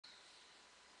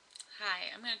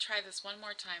Hi, I'm going to try this one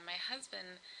more time. My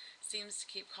husband seems to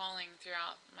keep calling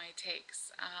throughout my takes,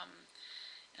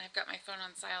 and I've got my phone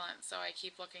on silent, so I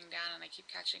keep looking down and I keep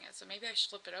catching it. So maybe I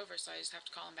should flip it over so I just have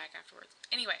to call him back afterwards.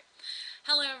 Anyway,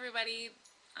 hello everybody.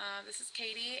 This is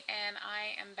Katie, and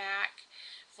I am back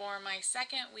for my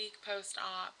second week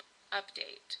post-op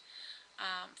update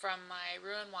from my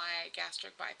Roux-en-Y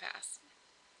gastric bypass.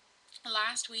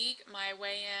 Last week, my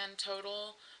weigh-in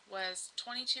total was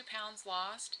 22 pounds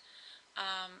lost.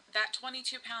 That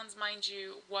 22 pounds, mind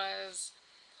you, was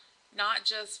not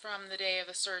just from the day of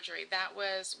the surgery. That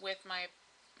was with my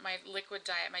liquid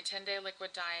diet, my 10-day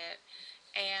liquid diet,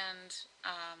 and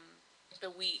the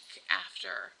week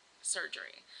after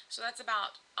surgery. So that's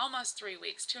about almost 3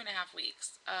 weeks, 2.5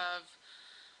 weeks of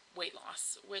weight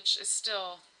loss, which is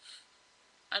still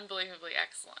unbelievably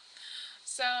excellent.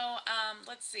 So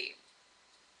let's see.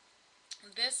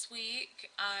 This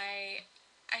week, I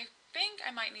think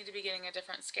I might need to be getting a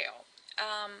different scale.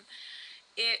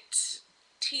 It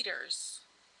teeters.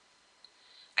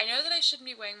 I know that I shouldn't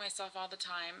be weighing myself all the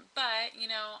time, but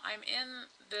I'm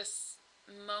in this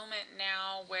moment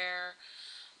now where,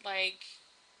 like,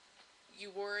 you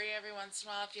worry every once in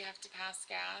a while if you have to pass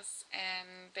gas,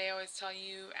 and they always tell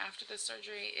you after the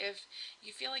surgery, if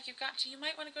you feel like you've got to, you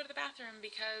might want to go to the bathroom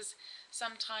because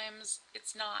sometimes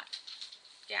it's not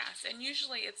gas, and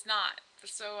usually it's not.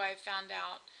 So I found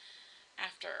out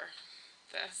after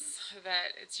this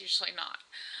that it's usually not.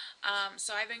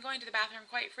 So I've been going to the bathroom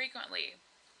quite frequently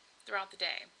throughout the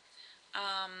day.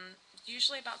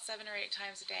 Usually about 7 or 8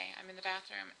 times a day I'm in the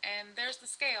bathroom, and there's the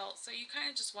scale, so you kind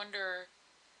of just wonder,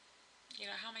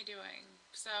 how am I doing?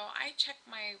 So I check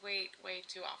my weight way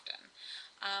too often.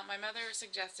 My mother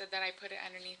suggested that I put it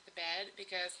underneath the bed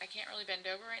because I can't really bend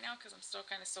over right now because I'm still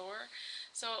kind of sore,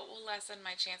 so it will lessen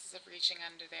my chances of reaching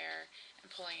under there and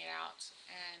pulling it out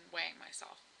and weighing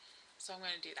myself. So I'm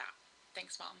going to do that.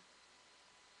 Thanks, Mom.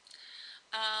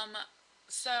 Um,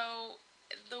 so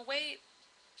the weight,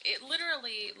 it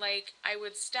literally, like, I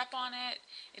would step on it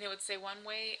and it would say one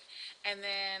weight, and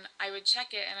then I would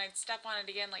check it and I'd step on it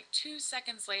again like 2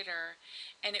 seconds later,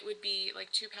 and it would be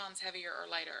like 2 pounds heavier or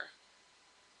lighter.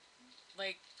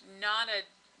 Like, not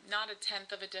a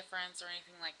tenth of a difference or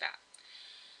anything like that.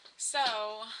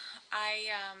 So I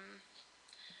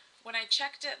when I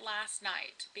checked it last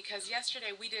night, because yesterday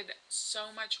we did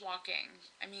so much walking.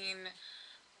 I mean,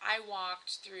 I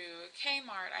walked through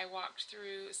Kmart, I walked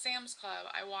through Sam's Club,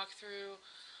 I walked through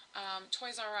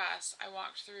Toys R Us, I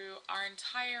walked through our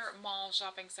entire mall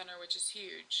shopping center, which is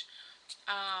huge.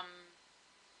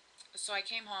 So I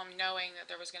came home knowing that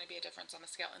there was going to be a difference on the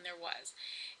scale, and there was.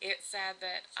 It said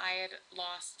that I had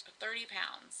lost 30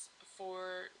 pounds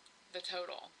for the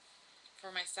total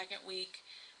for my second week,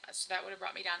 so that would have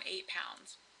brought me down 8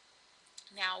 pounds.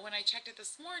 Now, when I checked it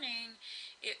this morning,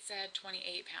 it said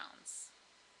 28 pounds.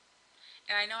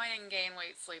 And I know I didn't gain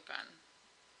weight sleeping.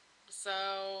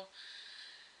 So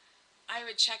I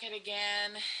would check it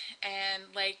again,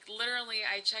 and like literally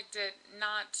I checked it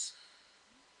not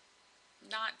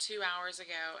 2 hours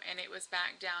ago, and it was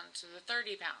back down to the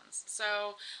 30 pounds.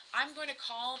 So I'm going to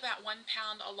call that 1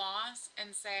 pound a loss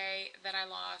and say that I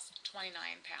lost 29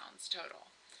 pounds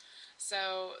total.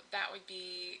 So that would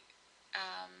be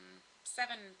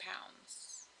 7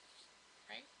 pounds,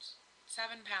 right?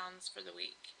 7 pounds for the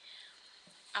week,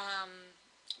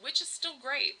 which is still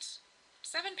great.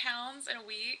 7 pounds in a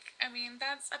week, I mean,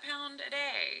 that's a pound a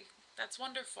day. That's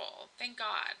wonderful. Thank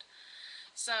God.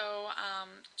 So,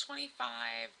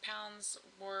 25 pounds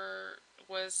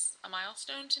was a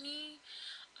milestone to me.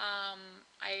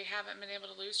 I haven't been able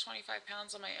to lose 25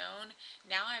 pounds on my own.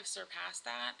 Now I've surpassed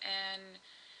that, and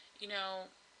you know,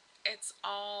 it's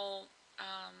all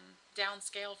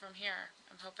downscale from here,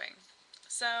 I'm hoping.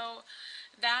 So,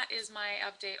 that is my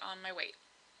update on my weight.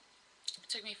 It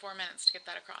took me 4 minutes to get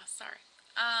that across, sorry.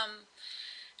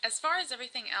 As far as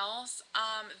everything else,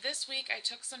 this week I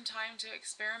took some time to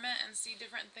experiment and see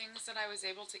different things that I was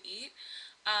able to eat.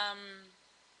 I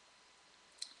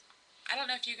don't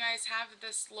know if you guys have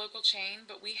this local chain,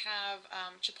 but we have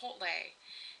Chipotle,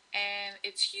 and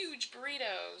it's huge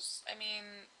burritos. I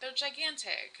mean, they're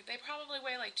gigantic. They probably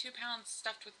weigh like 2 pounds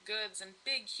stuffed with goods, and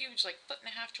big, huge, like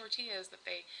foot-and-a-half tortillas that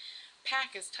they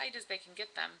pack as tight as they can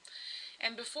get them.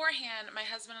 And beforehand, my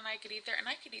husband and I could eat there, and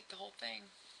I could eat the whole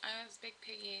thing. I was a big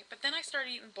piggy. But then I started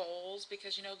eating bowls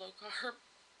because, low carb.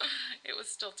 It was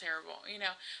still terrible.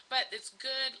 But it's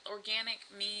good, organic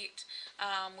meat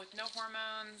with no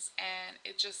hormones, and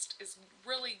it just is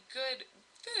really good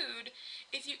food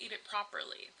if you eat it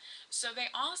properly. So they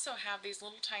also have these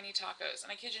little tiny tacos,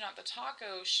 and I kid you not, the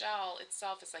taco shell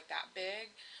itself is like that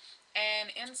big,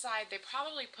 and inside they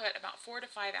probably put about 4 to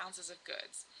 5 ounces of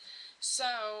goods.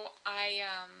 So I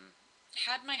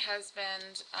had my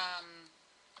husband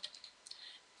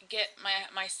get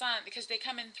my son, because they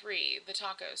come in three, the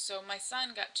tacos. So my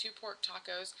son got 2 pork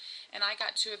tacos, and I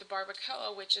got 2 of the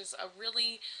barbacoa, which is a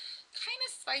really kind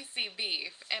of spicy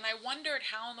beef. And I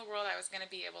wondered how in the world I was going to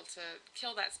be able to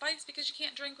kill that spice, because you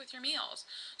can't drink with your meals.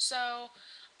 So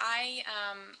I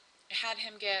had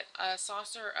him get a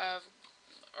saucer of,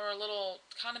 or a little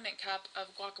condiment cup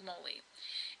of guacamole.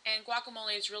 And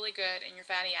guacamole is really good in your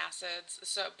fatty acids.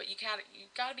 So, but you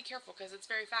gotta be careful because it's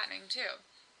very fattening too.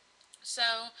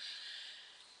 So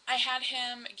I had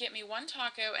him get me 1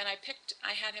 taco, and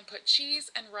I had him put cheese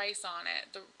and rice on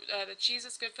it. The cheese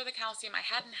is good for the calcium. I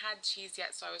hadn't had cheese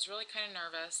yet, so I was really kind of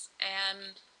nervous.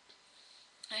 And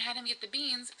I had him get the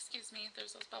beans. Excuse me,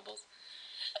 there's those bubbles.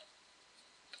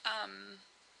 Um,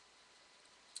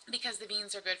 because the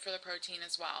beans are good for the protein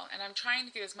as well. And I'm trying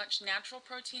to get as much natural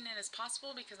protein in as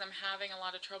possible, because I'm having a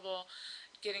lot of trouble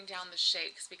getting down the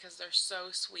shakes because they're so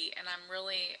sweet, and I'm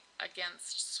really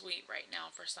against sweet right now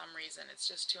for some reason. It's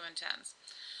just too intense.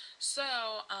 So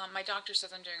my doctor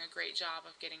says I'm doing a great job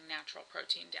of getting natural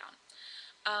protein down.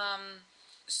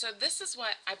 So this is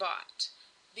what I bought.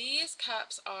 These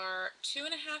cups are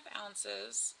 2.5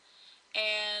 ounces,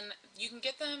 and you can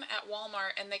get them at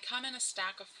Walmart, and they come in a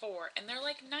stack of 4, and they're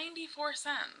like 94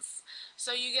 cents.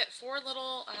 So you get 4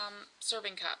 little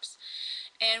serving cups.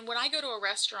 And when I go to a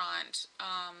restaurant,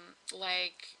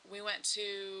 like we went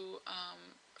to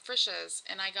Frisch's,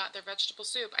 and I got their vegetable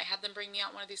soup, I had them bring me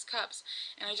out one of these cups,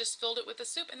 and I just filled it with the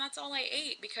soup, and that's all I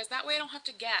ate, because that way I don't have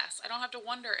to guess. I don't have to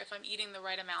wonder if I'm eating the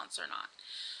right amounts or not.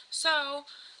 So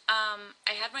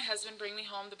I had my husband bring me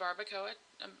home the barbacoa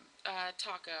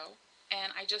taco,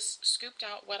 and I just scooped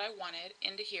out what I wanted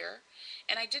into here.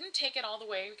 And I didn't take it all the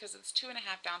way because it's 2.5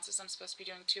 ounces. I'm supposed to be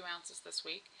doing 2 ounces this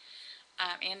week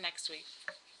and next week.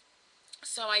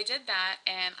 So I did that,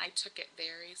 and I took it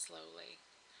very slowly.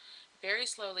 Very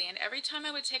slowly, and every time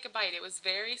I would take a bite, it was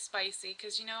very spicy,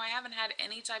 because I haven't had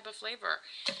any type of flavor.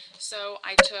 So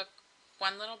I took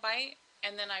one little bite,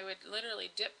 and then I would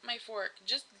literally dip my fork,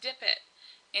 just dip it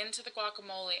into the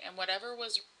guacamole, and whatever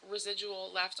was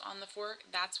residual left on the fork,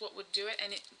 that's what would do it,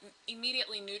 and it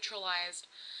immediately neutralized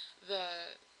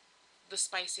the the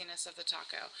spiciness of the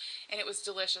taco. And it was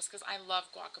delicious because I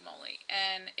love guacamole,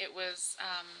 and it was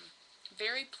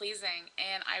very pleasing,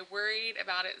 and I worried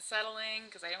about it settling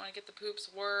because I didn't want to get the poops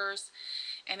worse,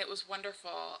 and it was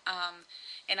wonderful.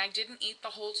 And I didn't eat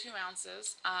the whole 2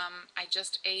 ounces. I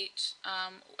just ate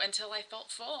until I felt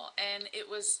full, and it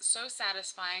was so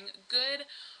satisfying. Good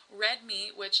red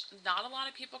meat, which not a lot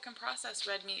of people can process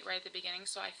red meat right at the beginning,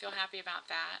 so I feel happy about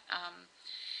that.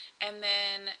 And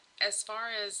then as far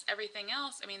as everything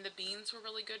else, I mean, the beans were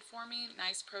really good for me,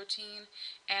 nice protein.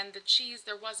 And the cheese,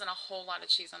 there wasn't a whole lot of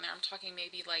cheese on there. I'm talking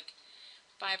maybe like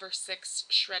 5 or 6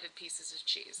 shredded pieces of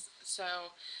cheese.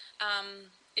 So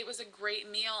it was a great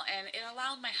meal, and it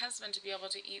allowed my husband to be able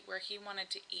to eat where he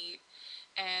wanted to eat.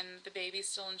 And the baby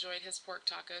still enjoyed his pork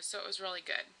tacos, so it was really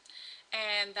good.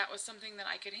 And that was something that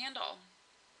I could handle.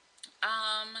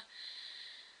 Um,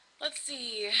 Let's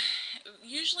see.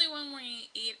 Usually when we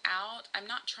eat out, I'm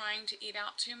not trying to eat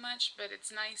out too much, but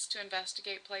it's nice to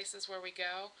investigate places where we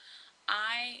go.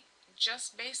 I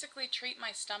just basically treat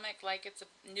my stomach like it's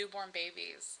a newborn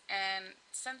baby's. And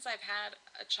since I've had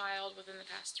a child within the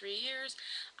past 3 years,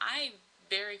 I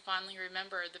very fondly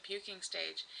remember the puking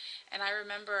stage. And I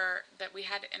remember that we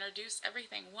had to introduce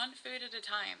everything one food at a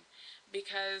time,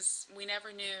 because we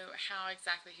never knew how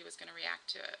exactly he was going to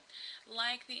react to it.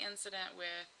 Like the incident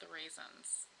with the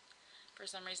raisins. For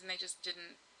some reason, they just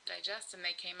didn't digest, and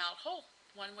they came out whole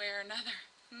one way or another.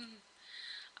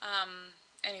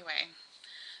 Anyway,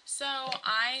 so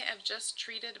I have just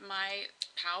treated my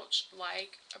pouch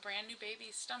like a brand new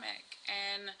baby's stomach,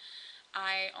 and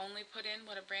I only put in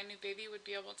what a brand new baby would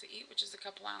be able to eat, which is a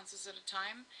couple ounces at a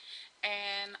time,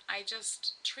 and I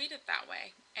just treat it that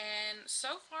way. And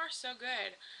so far, so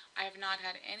good. I have not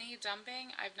had any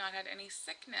dumping. I've not had any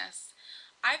sickness.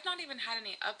 I've not even had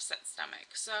any upset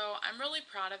stomach. So I'm really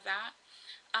proud of that.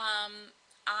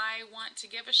 I want to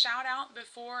give a shout out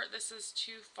before this is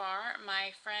too far.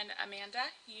 My friend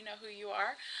Amanda, you know who you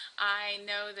are. I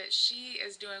know that she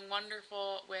is doing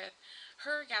wonderful with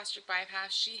her gastric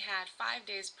bypass. She had 5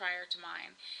 days prior to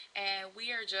mine, and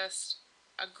we are just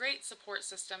a great support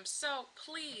system. So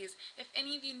please, if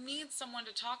any of you need someone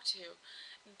to talk to,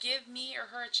 give me or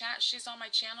her a chat. She's on my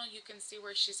channel. You can see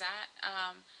where she's at.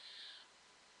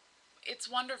 It's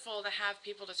wonderful to have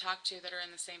people to talk to that are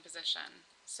in the same position.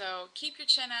 So keep your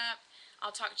chin up.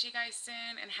 I'll talk to you guys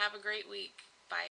soon, and have a great week.